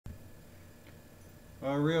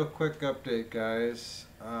A real quick update, guys.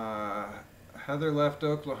 Heather left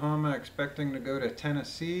Oklahoma expecting to go to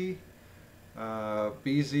Tennessee.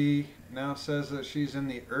 BZ now says that she's in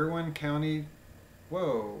the Irwin County.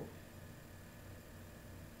 Whoa.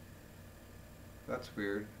 That's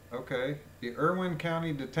weird. Okay. The Irwin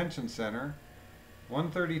County Detention Center,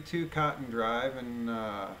 132 Cotton Drive in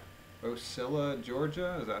Ocilla,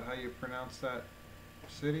 Georgia. Is that how you pronounce that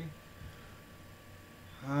city?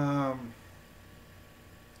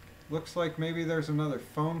 Looks like maybe there's another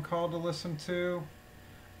phone call to listen to.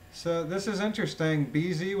 So this is interesting.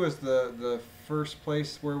 BZ was the first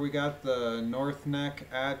place where we got the North Neck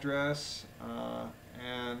address,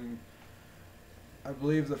 and I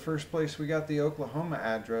believe the first place we got the Oklahoma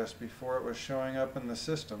address before it was showing up in the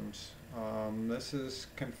systems. This is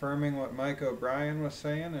confirming what Mike O'Brien was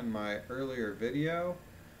saying in my earlier video.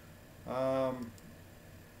 So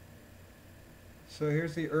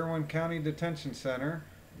here's the Irwin County Detention Center.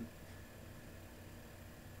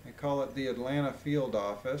 They call it the Atlanta Field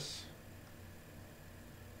Office.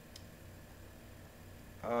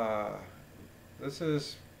 This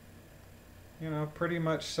is, pretty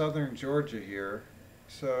much southern Georgia here.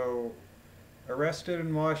 So, arrested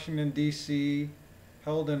in Washington, D.C.,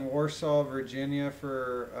 held in Warsaw, Virginia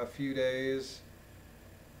for a few days,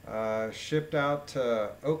 shipped out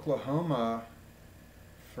to Oklahoma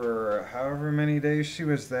for however many days she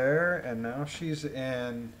was there, and now she's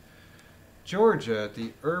in Georgia at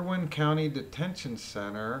the Irwin County Detention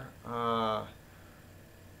Center,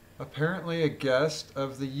 apparently a guest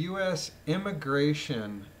of the U.S.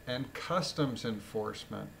 Immigration and Customs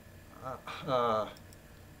Enforcement. Oh,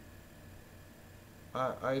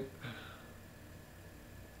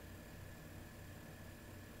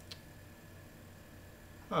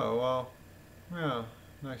 well, yeah,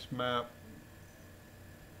 nice map.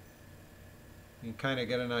 You can kind of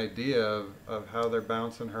get an idea of how they're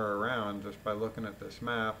bouncing her around just by looking at this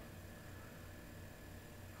map.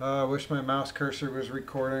 I wish my mouse cursor was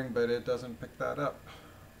recording, but it doesn't pick that up.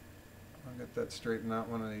 I'll get that straightened out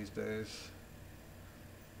one of these days.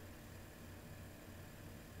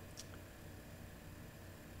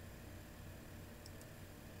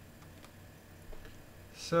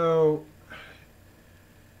 So,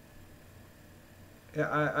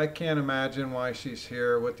 yeah, I can't imagine why she's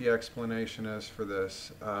here, what the explanation is for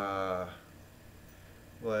this.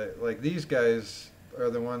 Like these guys are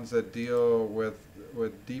the ones that deal with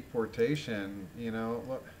deportation,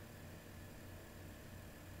 Look.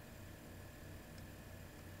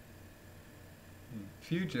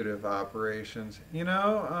 Fugitive operations.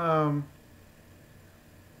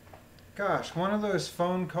 Gosh, one of those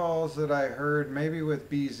phone calls that I heard, maybe with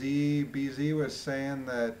BZ. BZ was saying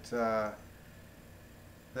that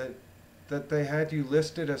that they had you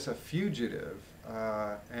listed as a fugitive,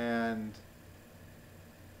 and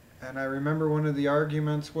I remember one of the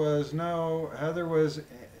arguments was, no, Heather was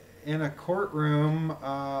in a courtroom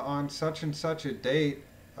on such and such a date,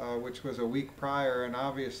 which was a week prior, and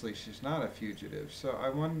obviously she's not a fugitive. So I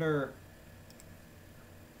wonder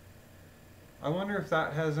if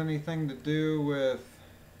that has anything to do with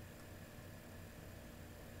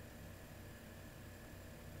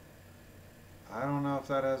I don't know if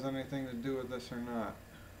that has anything to do with this or not.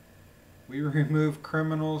 We remove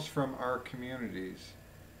criminals from our communities.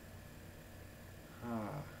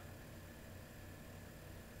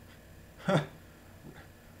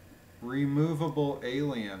 Removable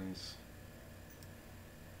aliens.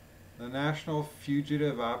 The National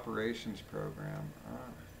Fugitive Operations Program.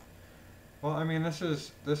 Well, I mean, this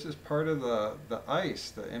is part of the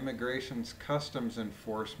ICE, the Immigration's Customs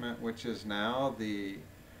Enforcement, which is now the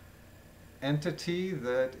entity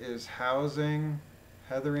that is housing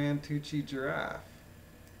Heather Ann Tucci-Jarraf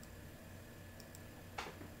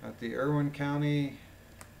at the Irwin County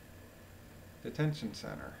Detention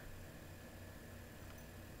Center.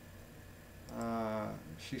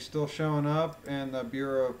 She's still showing up in the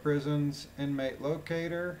Bureau of Prisons inmate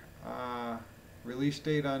locator, release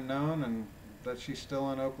date unknown, and that she's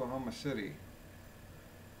still in Oklahoma City.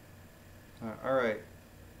 Alright,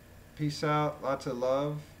 peace out, lots of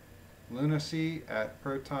love.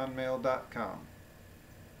 Lunacy@protonmail.com.